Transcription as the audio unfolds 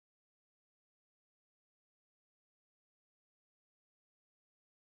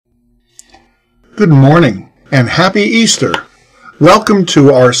Good morning and happy Easter. Welcome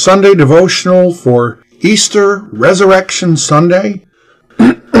to our Sunday devotional for Easter Resurrection Sunday,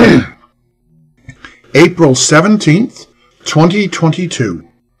 April 17th, 2022.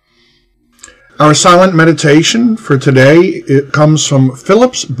 Our silent meditation for today, it comes from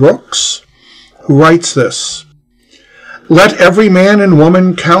Phillips Brooks, who writes this: Let every man and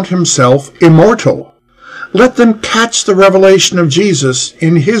woman count himself immortal. Let them catch the revelation of Jesus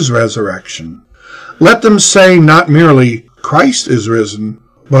in his resurrection. Let them say not merely, Christ is risen,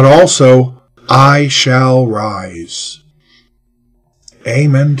 but also, I shall rise.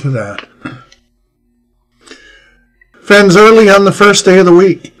 Amen to that. Friends, early on the first day of the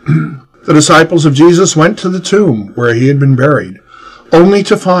week, the disciples of Jesus went to the tomb where he had been buried, only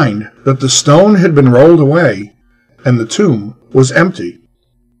to find that the stone had been rolled away and the tomb was empty.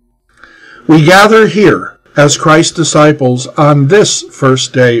 We gather here as Christ's disciples on this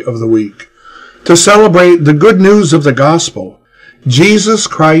first day of the week to celebrate the good news of the gospel. Jesus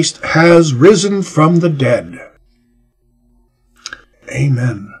Christ has risen from the dead.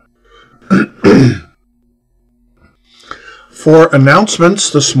 Amen. For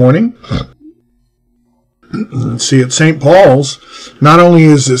announcements this morning, let's see, at St. Paul's, not only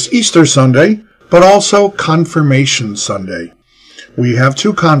is this Easter Sunday, but also Confirmation Sunday. We have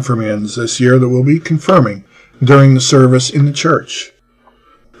 2 confirmands this year that we'll be confirming during the service in the church.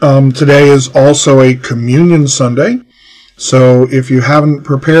 Today is also a Communion Sunday, so if you haven't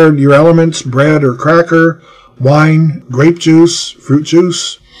prepared your elements, bread or cracker, wine, grape juice, fruit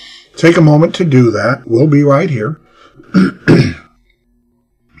juice, take a moment to do that. We'll be right here.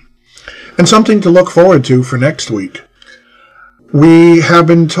 And something to look forward to for next week. We have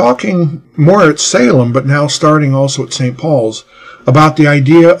been talking more at Salem, but now starting also at St. Paul's, about the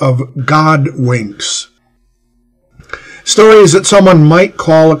idea of God winks. Stories that someone might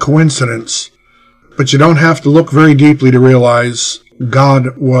call a coincidence, but you don't have to look very deeply to realize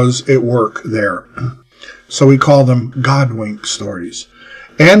God was at work there. So we call them God wink stories.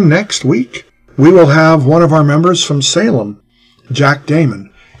 And next week, we will have one of our members from Salem, Jack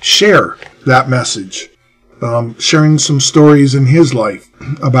Damon, share that message, sharing some stories in his life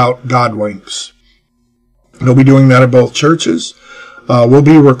about God winks. He'll be doing that at both churches. We'll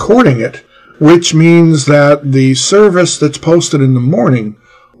be recording it, which means that the service that's posted in the morning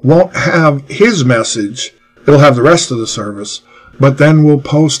won't have his message. It'll have the rest of the service, but then we'll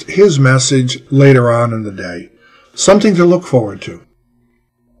post his message later on in the day. Something to look forward to.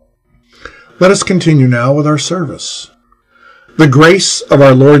 Let us continue now with our service. The grace of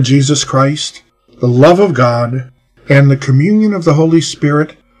our Lord Jesus Christ, the love of God, and the communion of the Holy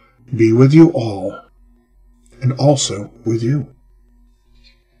Spirit be with you all, and also with you.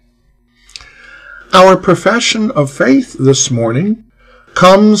 Our profession of faith this morning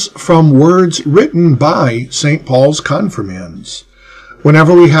comes from words written by St. Paul's confirmands.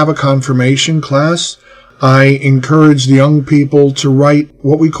 Whenever we have a confirmation class, I encourage the young people to write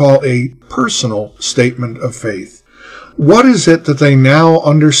what we call a personal statement of faith. What is it that they now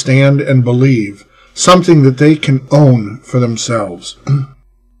understand and believe, something that they can own for themselves?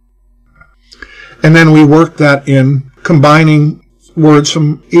 And then we work that in, combining words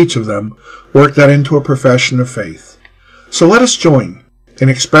from each of them, work that into a profession of faith. So let us join in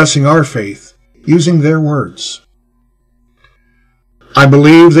expressing our faith using their words. I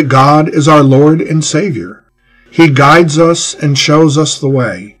believe that God is our Lord and Savior. He guides us and shows us the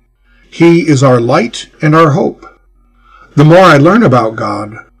way. He is our light and our hope. The more I learn about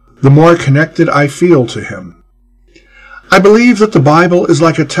God, the more connected I feel to Him. I believe that the Bible is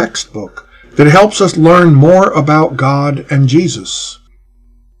like a textbook that helps us learn more about God and Jesus.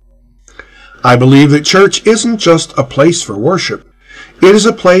 I believe that church isn't just a place for worship. It is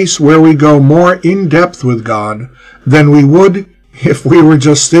a place where we go more in depth with God than we would if we were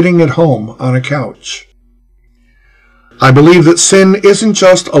just sitting at home on a couch. I believe that sin isn't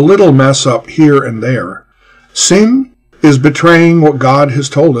just a little mess up here and there. Sin is betraying what God has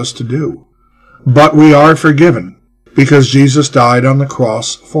told us to do. But we are forgiven because Jesus died on the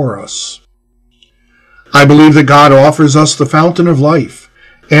cross for us. I believe that God offers us the fountain of life,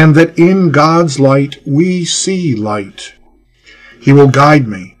 and that in God's light we see light. He will guide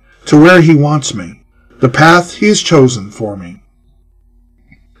me to where He wants me, the path He has chosen for me.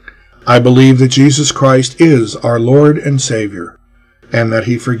 I believe that Jesus Christ is our Lord and Savior, and that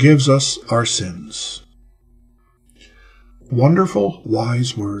He forgives us our sins. Wonderful,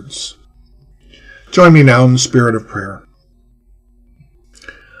 wise words. Join me now in the spirit of prayer.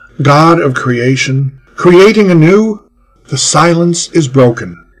 God of creation, creating anew, the silence is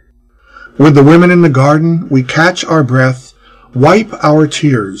broken. With the women in the garden, we catch our breath, wipe our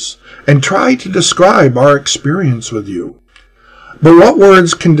tears, and try to describe our experience with you. But what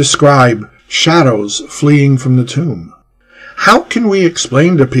words can describe shadows fleeing from the tomb? How can we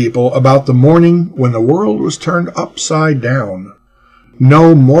explain to people about the morning when the world was turned upside down?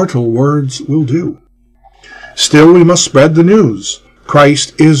 No mortal words will do. Still, we must spread the news.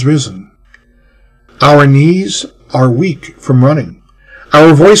 Christ is risen. Our knees are weak from running.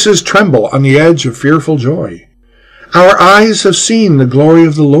 Our voices tremble on the edge of fearful joy. Our eyes have seen the glory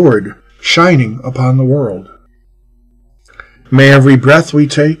of the Lord shining upon the world. May every breath we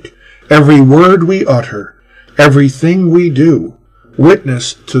take, every word we utter, everything we do,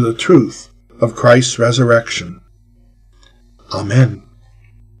 witness to the truth of Christ's resurrection. Amen.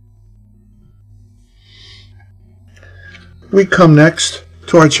 We come next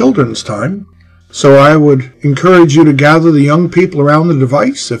to our children's time, so I would encourage you to gather the young people around the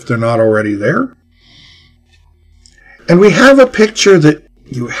device if they're not already there. And we have a picture that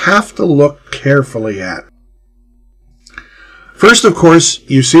you have to look carefully at. First, of course,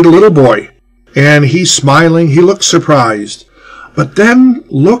 you see the little boy, and he's smiling. He looks surprised. But then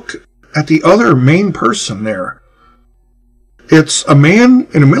look at the other main person there. It's a man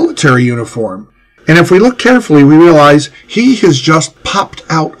in a military uniform. And if we look carefully, we realize he has just popped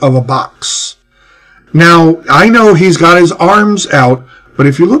out of a box. Now, I know he's got his arms out, but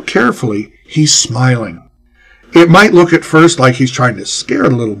if you look carefully, he's smiling. It might look at first like he's trying to scare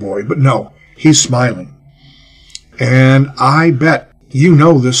the little boy, but no, he's smiling. And I bet you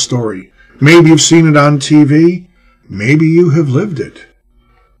know this story. Maybe you've seen it on TV. Maybe you have lived it.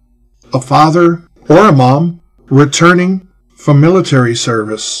 A father or a mom returning from military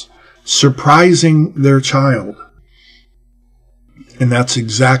service, surprising their child. And that's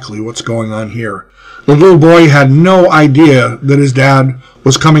exactly what's going on here. The little boy had no idea that his dad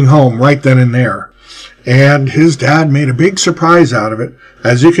was coming home right then and there. And his dad made a big surprise out of it,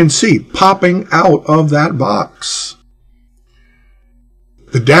 as you can see, popping out of that box.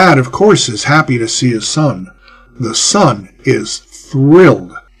 The dad, of course, is happy to see his son. The son is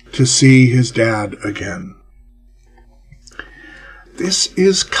thrilled to see his dad again. This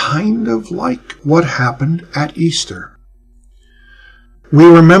is kind of like what happened at Easter. We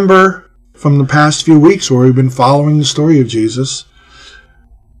remember from the past few weeks where we've been following the story of Jesus.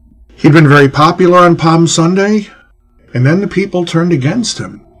 He'd been very popular on Palm Sunday, and then the people turned against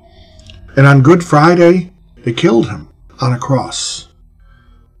him. And on Good Friday, they killed him on a cross.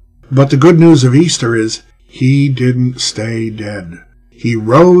 But the good news of Easter is he didn't stay dead. He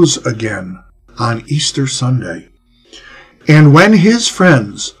rose again on Easter Sunday. And when his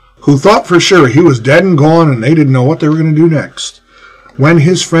friends, who thought for sure he was dead and gone and they didn't know what they were going to do next, when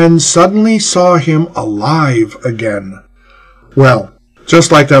his friends suddenly saw him alive again, well,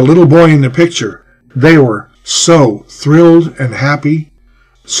 just like that little boy in the picture, they were so thrilled and happy,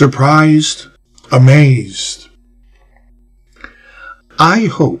 surprised, amazed. I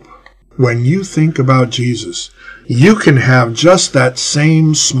hope when you think about Jesus, you can have just that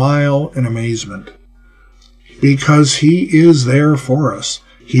same smile and amazement, because he is there for us.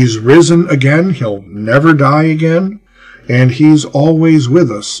 He's risen again. He'll never die again. And he's always with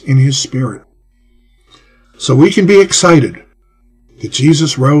us in his spirit. So we can be excited that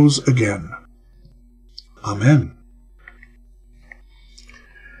Jesus rose again. Amen.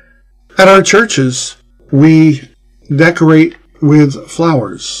 At our churches, we decorate with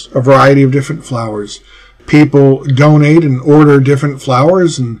flowers, a variety of different flowers. People donate and order different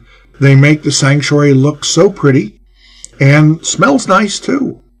flowers, and they make the sanctuary look so pretty and smells nice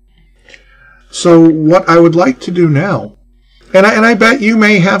too. So what I would like to do now, and I bet you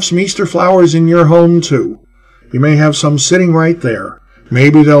may have some Easter flowers in your home too. You may have some sitting right there.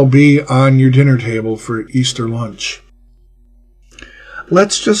 Maybe they'll be on your dinner table for Easter lunch.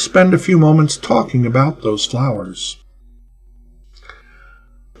 Let's just spend a few moments talking about those flowers.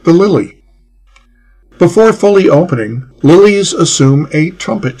 The lily. Before fully opening, lilies assume a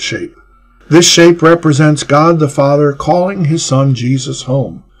trumpet shape. This shape represents God the Father calling his Son Jesus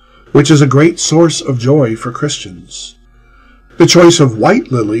home, which is a great source of joy for Christians. The choice of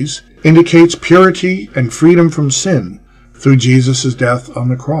white lilies indicates purity and freedom from sin through Jesus' death on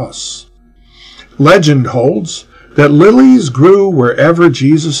the cross. Legend holds that lilies grew wherever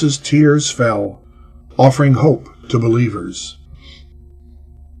Jesus' tears fell, offering hope to believers.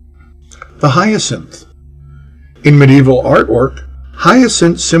 The hyacinth. In medieval artwork,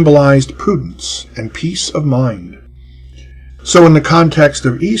 hyacinth symbolized prudence and peace of mind. So in the context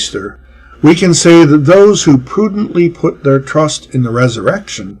of Easter, we can say that those who prudently put their trust in the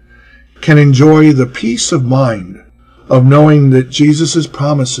resurrection can enjoy the peace of mind of knowing that Jesus'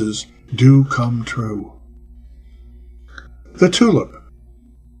 promises do come true. the tulip.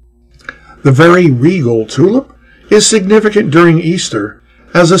 The very regal tulip is significant during Easter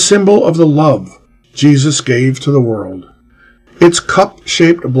as a symbol of the love Jesus gave to the world. Its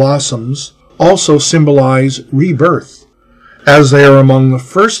cup-shaped blossoms also symbolize rebirth, as they are among the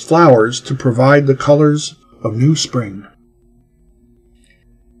first flowers to provide the colors of new spring.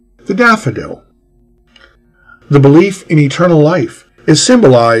 The daffodil. The belief in eternal life is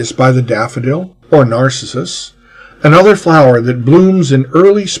symbolized by the daffodil, or narcissus, another flower that blooms in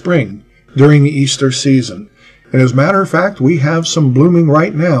early spring during the Easter season. And as a matter of fact, we have some blooming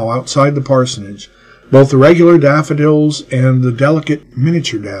right now outside the parsonage, both the regular daffodils and the delicate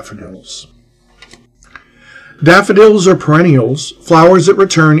miniature daffodils. Daffodils are perennials, flowers that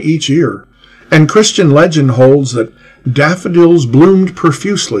return each year, and Christian legend holds that daffodils bloomed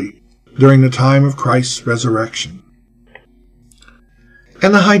profusely during the time of Christ's resurrection.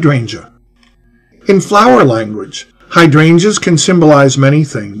 And the hydrangea. In flower language, hydrangeas can symbolize many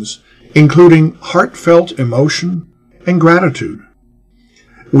things, including heartfelt emotion and gratitude.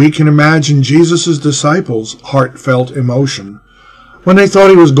 We can imagine Jesus' disciples' heartfelt emotion when they thought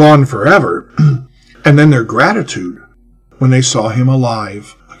he was gone forever, and then their gratitude when they saw him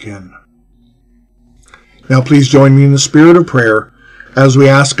alive again. Now please join me in the spirit of prayer as we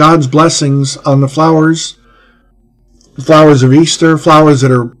ask God's blessings on the flowers of Easter, flowers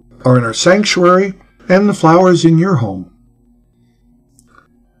that are in our sanctuary, and the flowers in your home.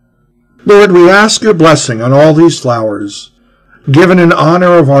 Lord, we ask your blessing on all these flowers, given in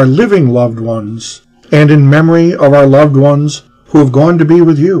honor of our living loved ones and in memory of our loved ones who have gone to be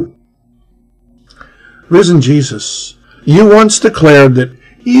with you. Risen Jesus, you once declared that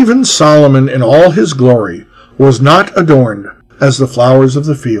even Solomon in all his glory was not adorned as the flowers of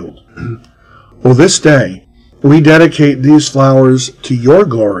the field. Well, this day we dedicate these flowers to your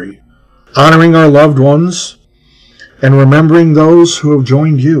glory, honoring our loved ones and remembering those who have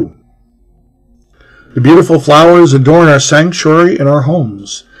joined you. The beautiful flowers adorn our sanctuary and our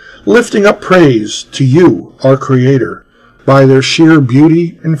homes, lifting up praise to you, our Creator, by their sheer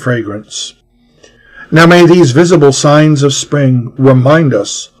beauty and fragrance. Now may these visible signs of spring remind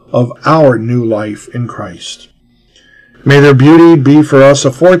us of our new life in Christ. May their beauty be for us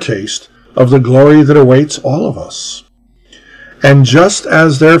a foretaste of the glory that awaits all of us. And just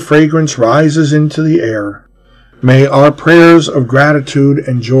as their fragrance rises into the air, may our prayers of gratitude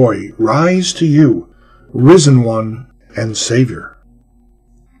and joy rise to you, Risen One and Savior.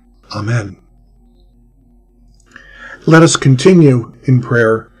 Amen. Let us continue in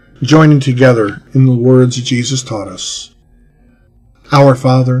prayer, joining together in the words Jesus taught us. Our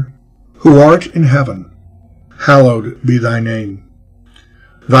Father, who art in heaven, hallowed be thy name.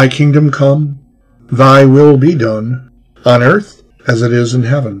 Thy kingdom come, thy will be done, on earth as it is in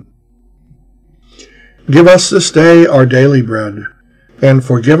heaven. Give us this day our daily bread, and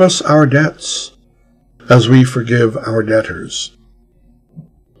forgive us our debts, as we forgive our debtors.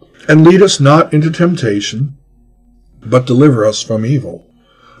 And lead us not into temptation, but deliver us from evil.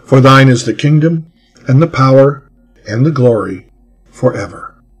 For thine is the kingdom, and the power, and the glory,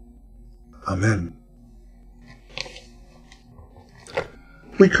 forever. Amen.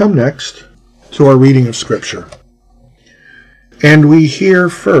 We come next to our reading of Scripture. And we hear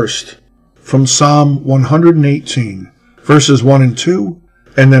first from Psalm 118, verses 1 and 2,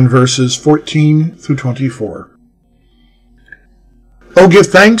 and then verses 14 through 24. O give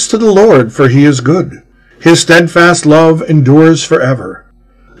thanks to the Lord, for he is good. His steadfast love endures forever.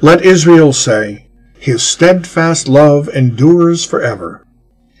 Let Israel say, his steadfast love endures forever.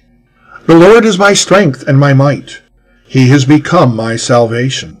 The Lord is my strength and my might. He has become my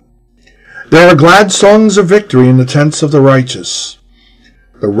salvation. There are glad songs of victory in the tents of the righteous.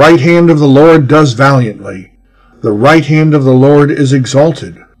 The right hand of the Lord does valiantly. The right hand of the Lord is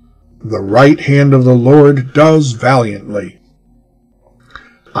exalted. The right hand of the Lord does valiantly.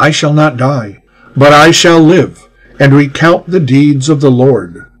 I shall not die, but I shall live, and recount the deeds of the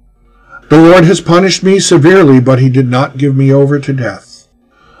Lord. The Lord has punished me severely, but he did not give me over to death.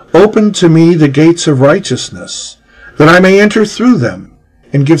 Open to me the gates of righteousness, that I may enter through them,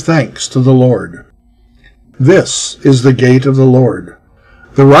 and give thanks to the Lord. This is the gate of the Lord.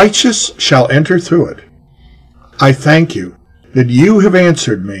 The righteous shall enter through it. I thank you that you have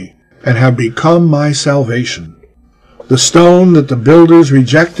answered me and have become my salvation. The stone that the builders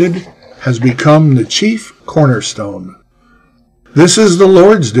rejected has become the chief cornerstone. This is the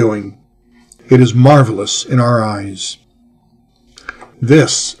Lord's doing. It is marvelous in our eyes.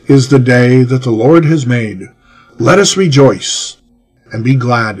 This is the day that the Lord has made. Let us rejoice and be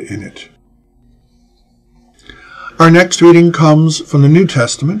glad in it. Our next reading comes from the New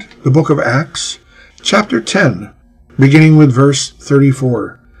Testament, the book of Acts, chapter 10, beginning with verse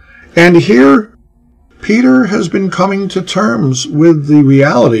 34. And here, Peter has been coming to terms with the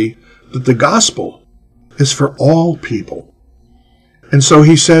reality that the gospel is for all people. And so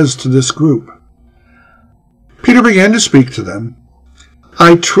he says to this group, Peter began to speak to them,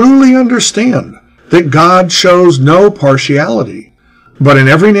 I truly understand that God shows no partiality, but in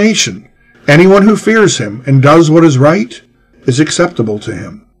every nation, anyone who fears him and does what is right is acceptable to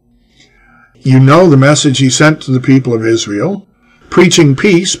him. You know the message he sent to the people of Israel, preaching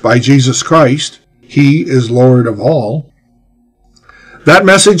peace by Jesus Christ. He is Lord of all. That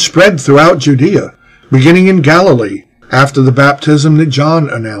message spread throughout Judea, beginning in Galilee, after the baptism that John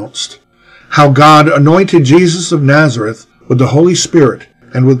announced, how God anointed Jesus of Nazareth with the Holy Spirit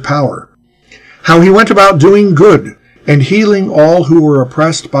and with power, how he went about doing good and healing all who were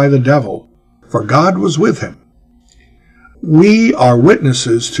oppressed by the devil, for God was with him. We are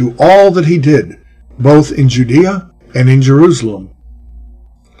witnesses to all that he did, both in Judea and in Jerusalem.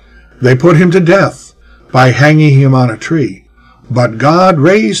 They put him to death by hanging him on a tree, but God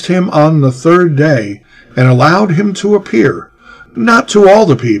raised him on the third day and allowed him to appear, not to all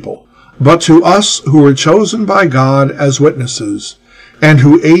the people, but to us who were chosen by God as witnesses, and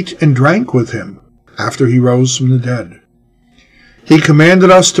who ate and drank with him after he rose from the dead. He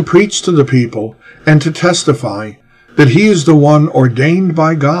commanded us to preach to the people and to testify that he is the one ordained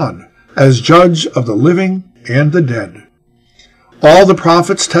by God as judge of the living and the dead. All the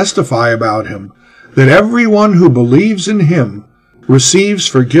prophets testify about him, that everyone who believes in him receives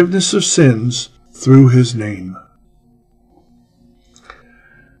forgiveness of sins through his name.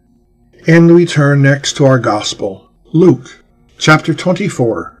 And we turn next to our gospel, Luke, chapter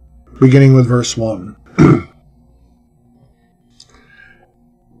 24, beginning with verse 1.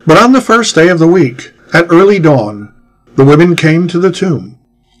 But on the first day of the week, at early dawn, the women came to the tomb,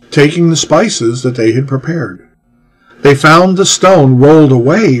 taking the spices that they had prepared. They found the stone rolled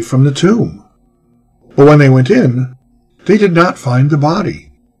away from the tomb. But when they went in, they did not find the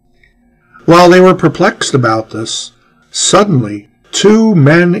body. While they were perplexed about this, suddenly 2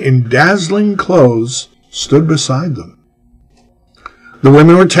 men in dazzling clothes stood beside them. The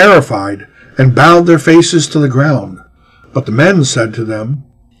women were terrified and bowed their faces to the ground. But the men said to them,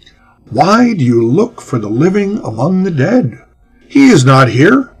 Why do you look for the living among the dead? He is not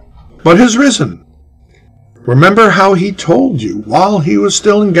here, but has risen. Remember how he told you while he was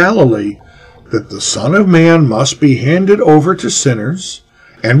still in Galilee that the Son of Man must be handed over to sinners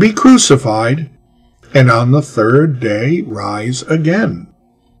and be crucified, and on the third day rise again.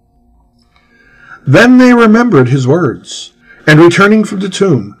 Then they remembered his words, and returning from the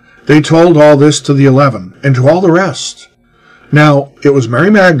tomb, they told all this to the 11 and to all the rest. Now it was Mary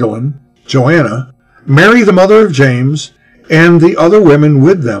Magdalene, Joanna, Mary the mother of James, and the other women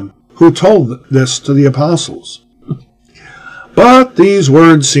with them who told this to the apostles. But these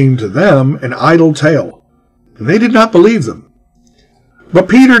words seemed to them an idle tale, and they did not believe them. But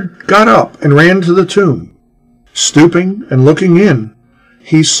Peter got up and ran to the tomb. Stooping and looking in,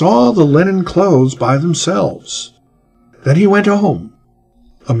 he saw the linen clothes by themselves. Then he went home,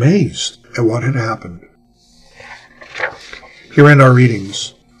 amazed at what had happened. Here end our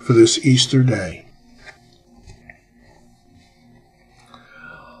readings for this Easter day.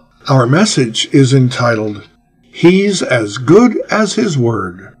 Our message is entitled, He's as Good as His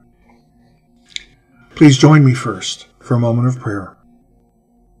Word. Please join me first for a moment of prayer.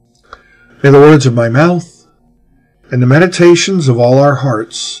 May the words of my mouth and the meditations of all our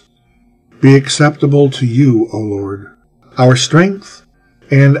hearts be acceptable to you, O Lord, our strength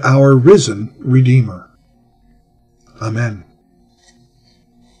and our risen Redeemer. Amen.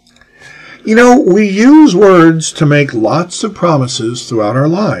 You know, we use words to make lots of promises throughout our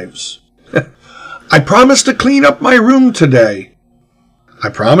lives. I promise to clean up my room today. I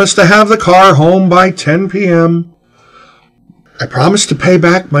promise to have the car home by 10 p.m. I promise to pay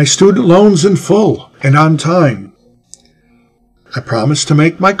back my student loans in full and on time. I promise to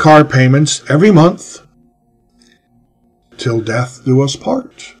make my car payments every month. Till death do us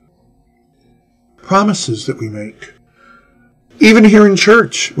part. Promises that we make. Even here in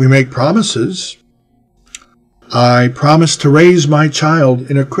church, we make promises. I promise to raise my child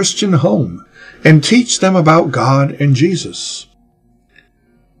in a Christian home and teach them about God and Jesus.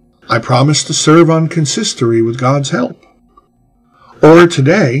 I promise to serve on consistory with God's help. Or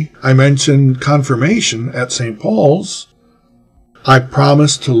today, I mentioned confirmation at St. Paul's. I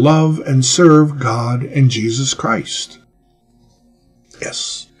promise to love and serve God and Jesus Christ.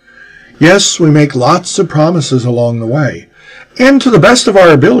 Yes, we make lots of promises along the way. And to the best of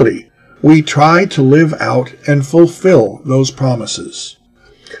our ability, we try to live out and fulfill those promises.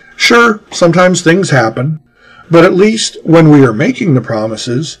 Sure, sometimes things happen, But at least when we are making the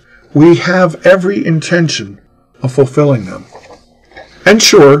promises, we have every intention of fulfilling them. And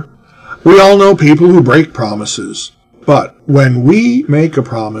sure, we all know people who break promises, but when we make a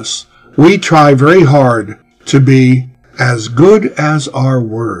promise, we try very hard to be as good as our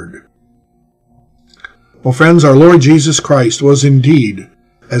word. Well, friends, our Lord Jesus Christ was indeed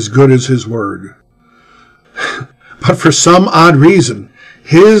as good as his word. But for some odd reason,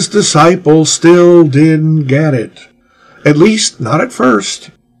 his disciples still didn't get it. At least, not at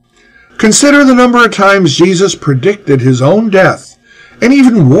first. Consider the number of times Jesus predicted his own death and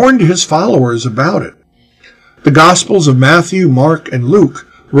even warned his followers about it. The Gospels of Matthew, Mark, and Luke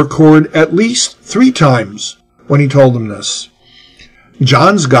record at least 3 times when he told them this.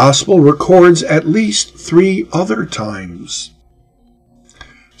 John's Gospel records at least 3 other times.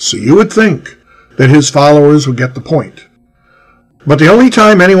 So you would think that his followers would get the point. But the only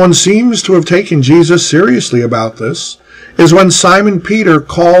time anyone seems to have taken Jesus seriously about this is when Simon Peter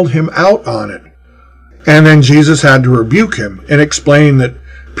called him out on it. And then Jesus had to rebuke him and explain that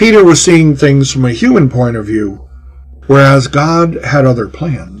Peter was seeing things from a human point of view, whereas God had other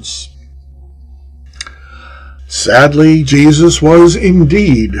plans. Sadly, Jesus was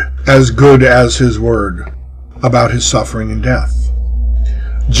indeed as good as his word about his suffering and death.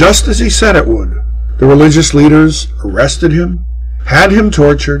 Just as he said it would, the religious leaders arrested him, had him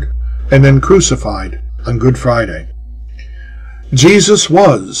tortured, and then crucified on Good Friday. Jesus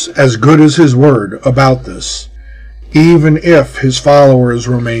was as good as his word about this, even if his followers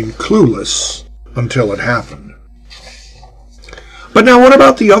remained clueless until it happened. But now what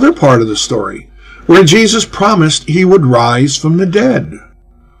about the other part of the story, where Jesus promised he would rise from the dead?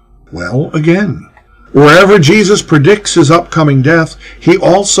 Well, again, wherever Jesus predicts his upcoming death, he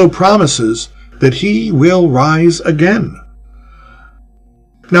also promises that he will rise again.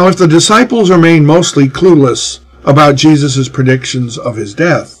 Now, if the disciples remain mostly clueless about Jesus' predictions of his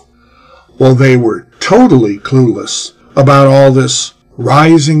death, well, they were totally clueless about all this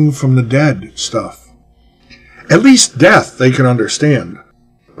rising from the dead stuff. At least death they can understand,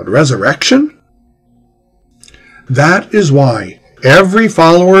 but resurrection? That is why every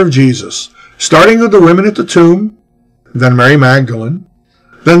follower of Jesus, starting with the women at the tomb, then Mary Magdalene,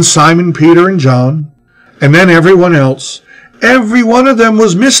 then Simon, Peter, and John, and then everyone else, every one of them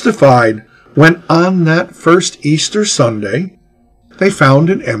was mystified when on that first Easter Sunday they found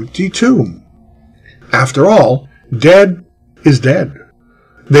an empty tomb. After all, dead is dead.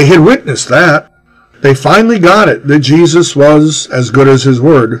 They had witnessed that. They finally got it that Jesus was as good as his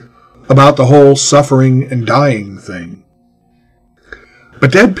word about the whole suffering and dying thing.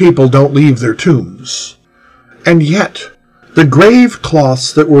 But dead people don't leave their tombs. And yet, the grave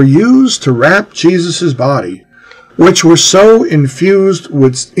cloths that were used to wrap Jesus' body, which were so infused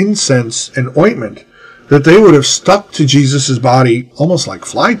with incense and ointment that they would have stuck to Jesus' body almost like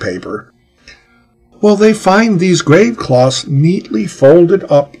flypaper, well, they find these grave cloths neatly folded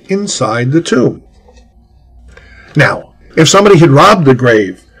up inside the tomb. Now, if somebody had robbed the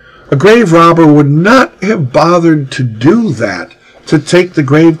grave, a grave robber would not have bothered to do that, to take the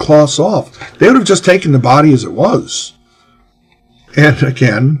grave cloths off. They would have just taken the body as it was. And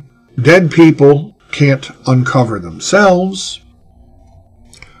again, dead people can't uncover themselves.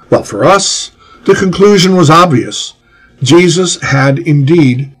 Well, for us, the conclusion was obvious. Jesus had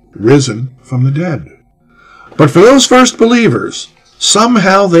indeed risen from the dead. But for those first believers,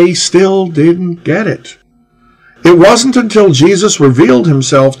 somehow they still didn't get it. It wasn't until Jesus revealed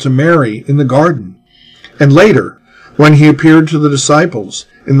himself to Mary in the garden, and later, when he appeared to the disciples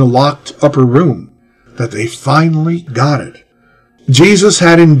in the locked upper room, that they finally got it. Jesus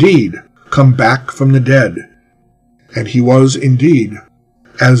had indeed come back from the dead, and he was indeed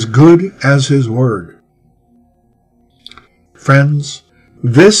as good as his word. Friends,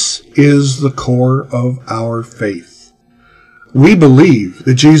 this is the core of our faith. We believe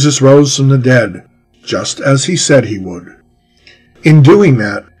that Jesus rose from the dead, just as he said he would. In doing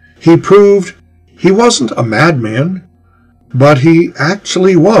that, he proved he wasn't a madman, but he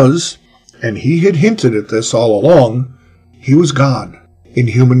actually was, and he had hinted at this all along, he was God in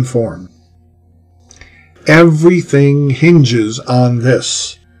human form. Everything hinges on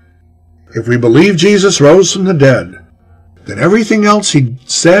this. If we believe Jesus rose from the dead, then everything else he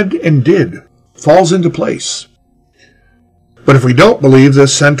said and did falls into place. But if we don't believe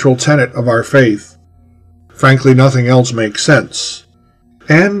this central tenet of our faith, frankly, nothing else makes sense.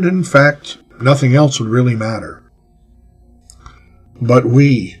 And, in fact, nothing else would really matter. But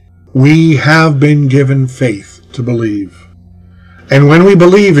we have been given faith to believe. And when we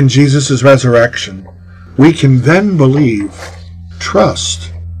believe in Jesus' resurrection, we can then believe,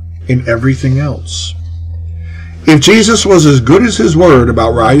 trust in everything else. If Jesus was as good as his word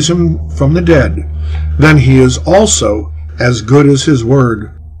about rising from the dead, then he is also as good as his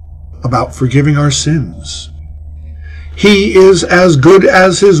word about forgiving our sins. He is as good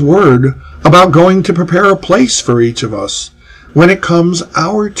as his word about going to prepare a place for each of us when it comes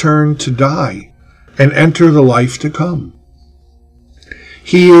our turn to die and enter the life to come.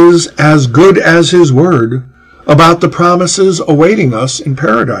 He is as good as his word about the promises awaiting us in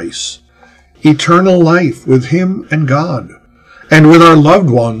paradise, eternal life with him and God, and with our loved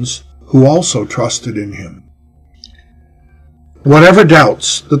ones who also trusted in him. Whatever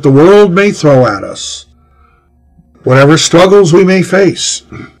doubts that the world may throw at us, whatever struggles we may face,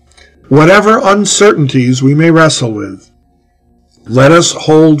 whatever uncertainties we may wrestle with, let us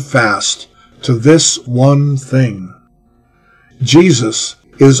hold fast to this one thing. Jesus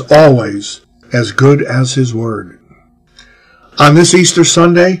is always as good as his word. On this Easter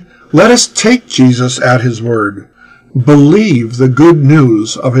Sunday, let us take Jesus at his word, believe the good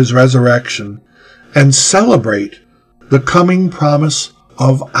news of his resurrection, and celebrate the coming promise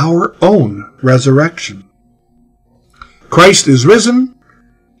of our own resurrection. Christ is risen.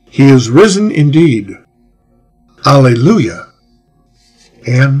 He is risen indeed. Alleluia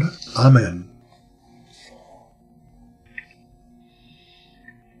and Amen.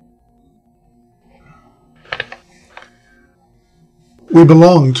 We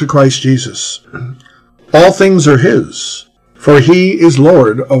belong to Christ Jesus. All things are his, for he is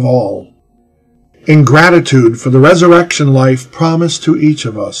Lord of all. In gratitude for the resurrection life promised to each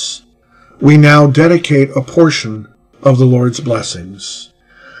of us, we now dedicate a portion of the Lord's blessings.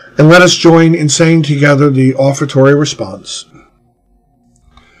 And let us join in saying together the offertory response.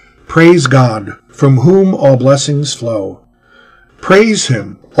 Praise God, from whom all blessings flow. Praise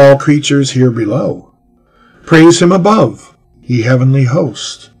him, all creatures here below. Praise him above, ye heavenly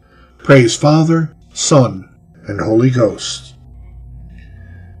host. Praise Father, Son, and Holy Ghost.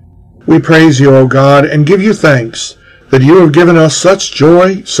 We praise you, O God, and give you thanks that you have given us such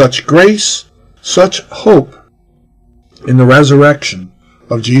joy, such grace, such hope in the resurrection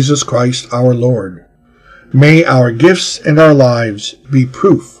of Jesus Christ our Lord. May our gifts and our lives be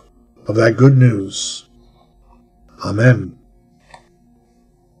proof of that good news. Amen.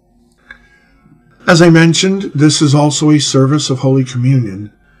 As I mentioned, this is also a service of Holy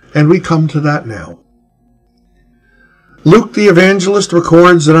Communion, and we come to that now. Luke the evangelist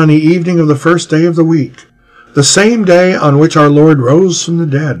records that on the evening of the first day of the week, the same day on which our Lord rose from the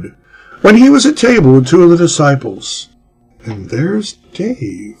dead, when he was at table with two of the disciples. And there's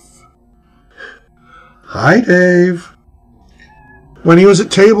Dave. Hi, Dave. When he was at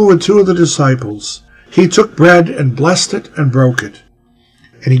table with two of the disciples, he took bread and blessed it and broke it,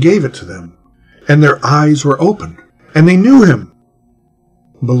 and he gave it to them. And their eyes were opened, and they knew him.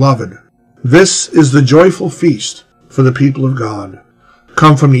 Beloved, this is the joyful feast for the people of God.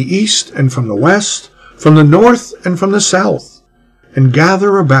 Come from the east and from the west, from the north and from the south, and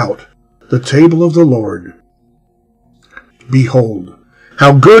gather about the table of the Lord. Behold,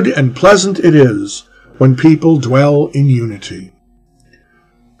 how good and pleasant it is when people dwell in unity.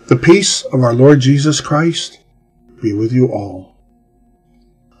 The peace of our Lord Jesus Christ be with you all.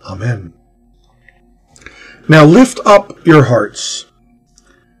 Amen. Now lift up your hearts.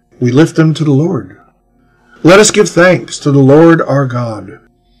 We lift them to the Lord. Let us give thanks to the Lord our God.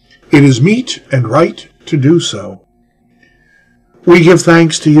 It is meet and right to do so. We give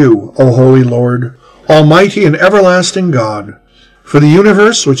thanks to you, O holy Lord, almighty and everlasting God, for the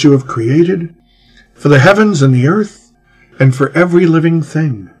universe which you have created, for the heavens and the earth, and for every living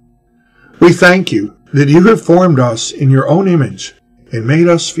thing. We thank you that you have formed us in your own image and made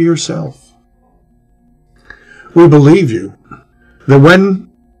us for yourself. We believe you that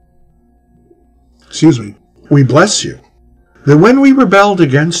we bless you, that when we rebelled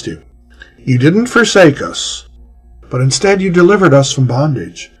against you, you didn't forsake us, but instead you delivered us from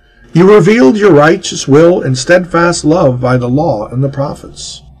bondage. You revealed your righteous will and steadfast love by the law and the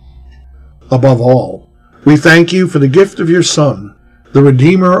prophets. Above all, we thank you for the gift of your Son, the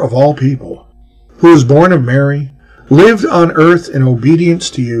Redeemer of all people, who was born of Mary, lived on earth in obedience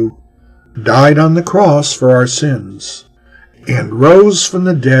to you, died on the cross for our sins, and rose from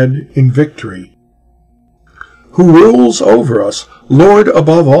the dead in victory, who rules over us, Lord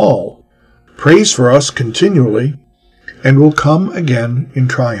above all, prays for us continually, and will come again in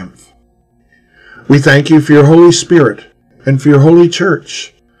triumph. We thank you for your Holy Spirit and for your Holy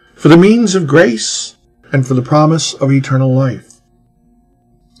Church, for the means of grace and for the promise of eternal life.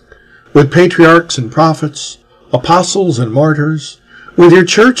 With patriarchs and prophets, apostles and martyrs, with your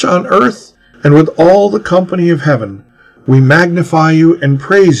church on earth and with all the company of heaven, we magnify you and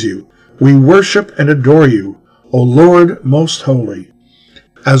praise you. We worship and adore you, O Lord most holy,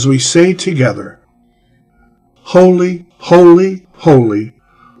 as we say together, Holy, holy, holy,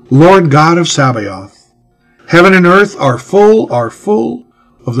 Lord God of Sabaoth, heaven and earth are full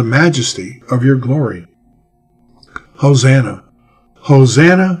of the majesty of your glory. Hosanna,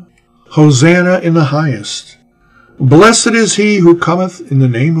 Hosanna, Hosanna in the highest. Blessed is he who cometh in the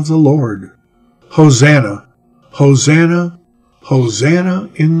name of the Lord. Hosanna, Hosanna, Hosanna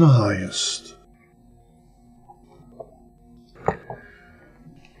in the highest.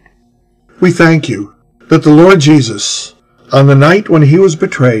 We thank you that the Lord Jesus, on the night when he was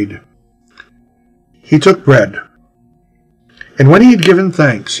betrayed, he took bread, and when he had given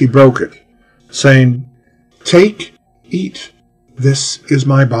thanks, he broke it, saying, Take, eat, this is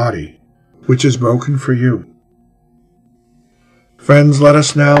my body, which is broken for you. Friends, let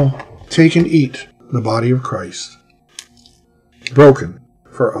us now take and eat the body of Christ, broken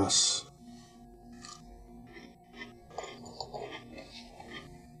for us.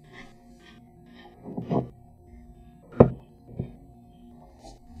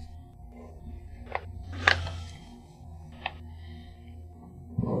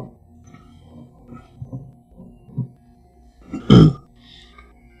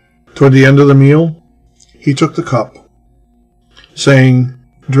 Toward the end of the meal, he took the cup, saying,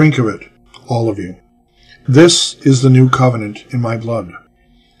 Drink of it, all of you. This is the new covenant in my blood.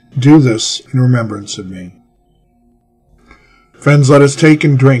 Do this in remembrance of me. Friends, let us take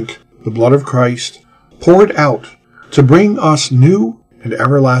and drink the blood of Christ, poured out to bring us new and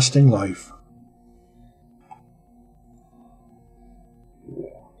everlasting life.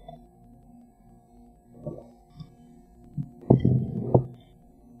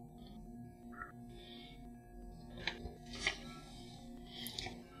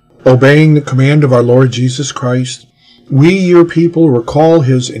 Obeying the command of our Lord Jesus Christ, we, your people, recall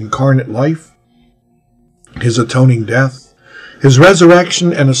his incarnate life, his atoning death, his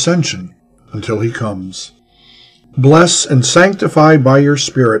resurrection and ascension until he comes. Bless and sanctify by your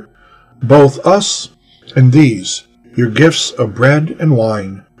Spirit both us and these, your gifts of bread and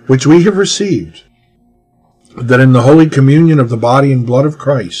wine, which we have received, that in the holy communion of the body and blood of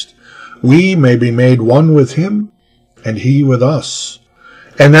Christ we may be made one with him and he with us,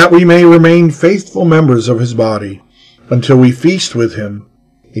 and that we may remain faithful members of his body until we feast with him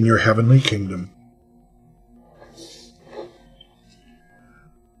in your heavenly kingdom.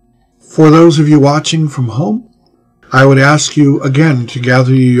 For those of you watching from home, I would ask you again to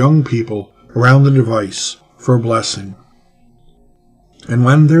gather your young people around the device for a blessing. And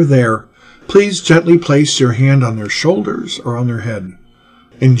when they're there, please gently place your hand on their shoulders or on their head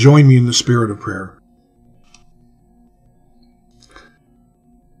and join me in the spirit of prayer.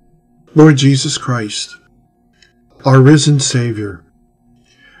 Lord Jesus Christ, our risen Savior,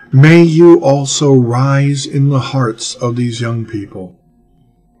 may you also rise in the hearts of these young people.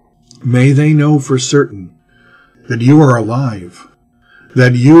 May they know for certain that you are alive,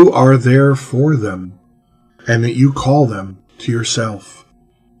 that you are there for them, and that you call them to yourself.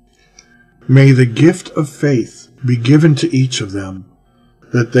 May the gift of faith be given to each of them,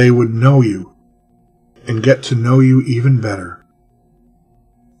 that they would know you and get to know you even better.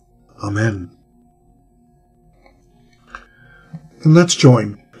 Amen. And let's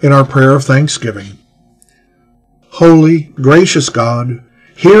join in our prayer of thanksgiving. Holy, gracious God,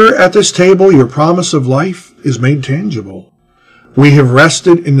 here at this table your promise of life is made tangible. We have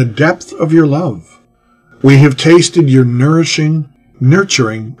rested in the depth of your love. We have tasted your nourishing,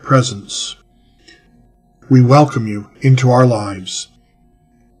 nurturing presence. We welcome you into our lives.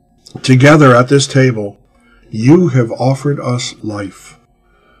 Together at this table, you have offered us life.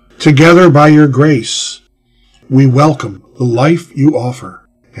 Together by your grace, we welcome the life you offer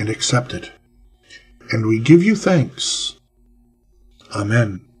and accept it. And we give you thanks.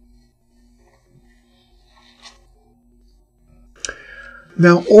 Amen.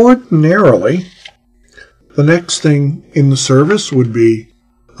 Now, ordinarily, the next thing in the service would be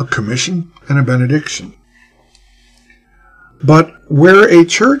a commission and a benediction. But where a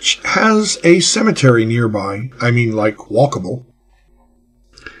church has a cemetery nearby, I mean like walkable,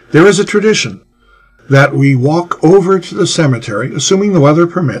 there is a tradition that we walk over to the cemetery, assuming the weather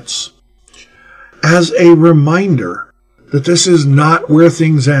permits, as a reminder that this is not where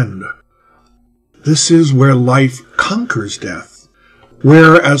things end. This is where life conquers death,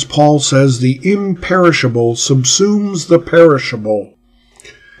 where, as Paul says, the imperishable subsumes the perishable,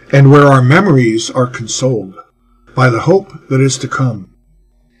 and where our memories are consoled by the hope that is to come.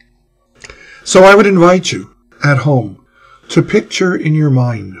 So I would invite you, at home, to picture in your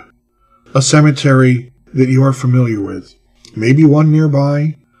mind a cemetery that you are familiar with, maybe one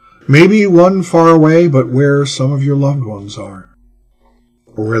nearby, Maybe one far away, but where some of your loved ones are.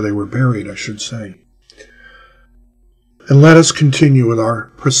 Or where they were buried, I should say. And let us continue with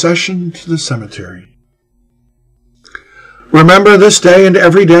our procession to the cemetery. Remember this day and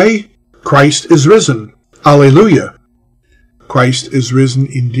every day, Christ is risen. Alleluia. Christ is risen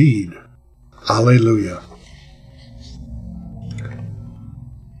indeed. Alleluia.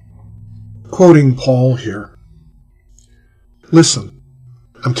 Quoting Paul here. Listen,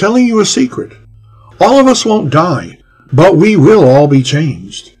 I'm telling you a secret. All of us won't die, but we will all be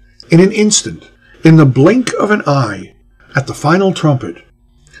changed. In an instant, in the blink of an eye, at the final trumpet.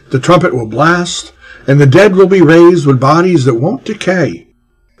 The trumpet will blast, and the dead will be raised with bodies that won't decay,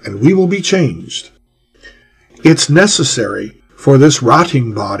 and we will be changed. It's necessary for this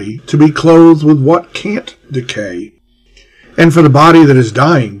rotting body to be clothed with what can't decay, and for the body that is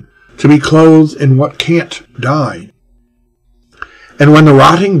dying to be clothed in what can't die. And when the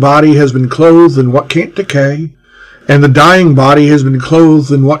rotting body has been clothed in what can't decay, and the dying body has been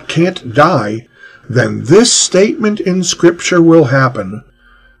clothed in what can't die, then this statement in Scripture will happen.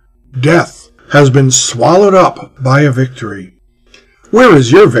 Death has been swallowed up by a victory. Where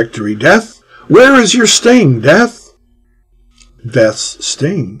is your victory, death? Where is your sting, death? Death's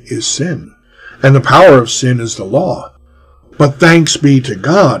sting is sin, and the power of sin is the law. But thanks be to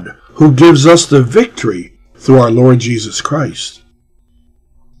God, who gives us the victory through our Lord Jesus Christ.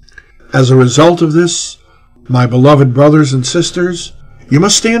 As a result of this, my beloved brothers and sisters, you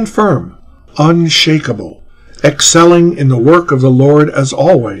must stand firm, unshakable, excelling in the work of the Lord as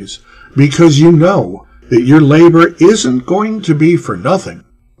always, because you know that your labor isn't going to be for nothing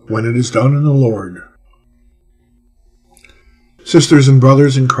when it is done in the Lord. Sisters and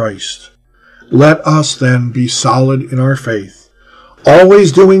brothers in Christ, let us then be solid in our faith,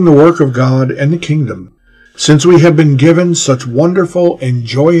 always doing the work of God and the kingdom, since we have been given such wonderful and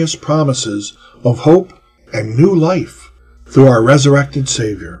joyous promises of hope and new life through our resurrected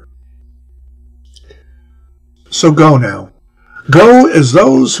Savior. So go now. Go as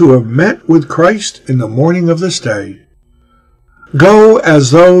those who have met with Christ in the morning of this day. Go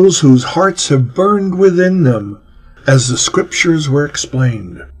as those whose hearts have burned within them as the Scriptures were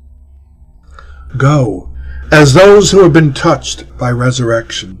explained. Go as those who have been touched by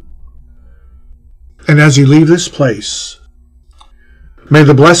resurrection. And as you leave this place, may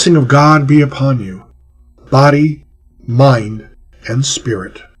the blessing of God be upon you, body, mind, and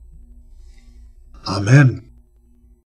spirit. Amen.